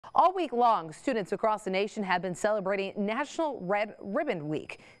All week long, students across the nation have been celebrating National Red Ribbon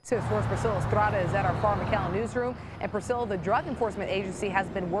Week. CBS 4's Priscilla Estrada is at our Farm McAllen newsroom. And Priscilla, the Drug Enforcement Agency has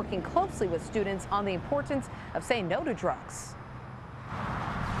been working closely with students on the importance of saying no to drugs.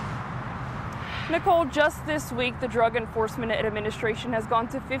 Nicole, just this week, the Drug Enforcement Administration has gone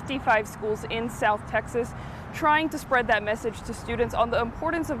to 55 schools in South Texas, trying to spread that message to students on the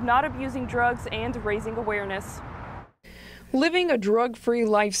importance of not abusing drugs and raising awareness. Living a drug-free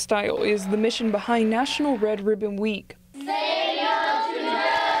lifestyle is the mission behind National Red Ribbon Week. Say no to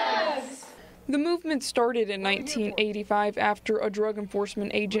drugs! The movement started in 1985 after a drug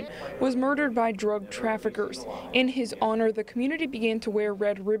enforcement agent was murdered by drug traffickers. In his honor, the community began to wear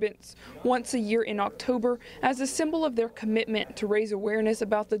red ribbons once a year in October as a symbol of their commitment to raise awareness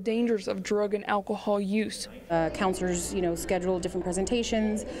about the dangers of drug and alcohol use. Counselors, schedule different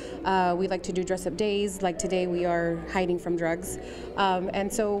presentations. We like to do dress-up days. Like today, we are hiding from drugs.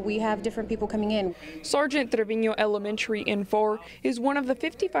 And so we have different people coming in. Sergeant Trevino Elementary in Far is one of the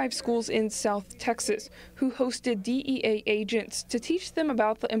 55 schools in South Texas who hosted DEA agents to teach them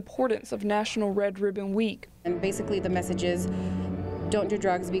about the importance of National Red Ribbon Week. And basically the message is, don't do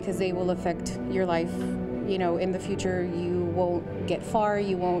drugs because they will affect your life. In the future, you won't get far,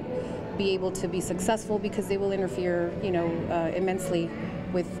 you won't be able to be successful because they will interfere, immensely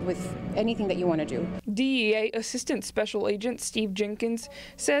with anything that you want to do. DEA Assistant Special Agent Steve Jenkins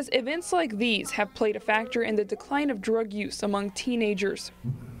says events like these have played a factor in the decline of drug use among teenagers.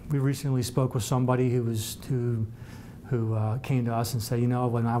 We recently spoke with somebody who came to us and said,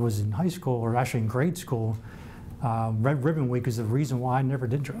 when I was in high school, or actually in grade school, Red Ribbon Week is the reason why I never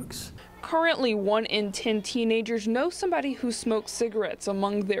did drugs. Currently, 1 in 10 teenagers know somebody who smokes cigarettes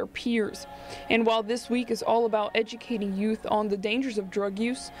among their peers. And while this week is all about educating youth on the dangers of drug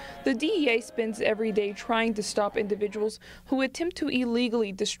use, the DEA spends every day trying to stop individuals who attempt to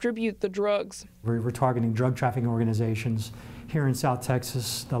illegally distribute the drugs. We're targeting drug trafficking organizations. Here in South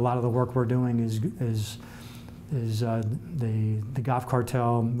Texas, a lot of the work we're doing is the golf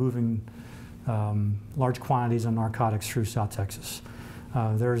cartel moving large quantities of narcotics through South Texas.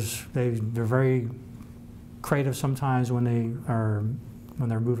 They're very creative sometimes when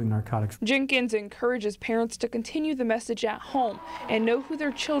they're moving narcotics. Jenkins encourages parents to continue the message at home and know who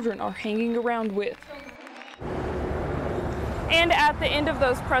their children are hanging around with. And at the end of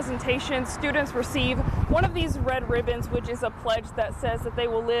those presentations, students receive one of these red ribbons, which is a pledge that says that they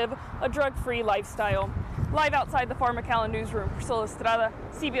will live a drug-free lifestyle. Live outside the Farm McAllen newsroom, Priscilla Estrada,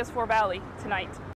 CBS 4 Valley Tonight.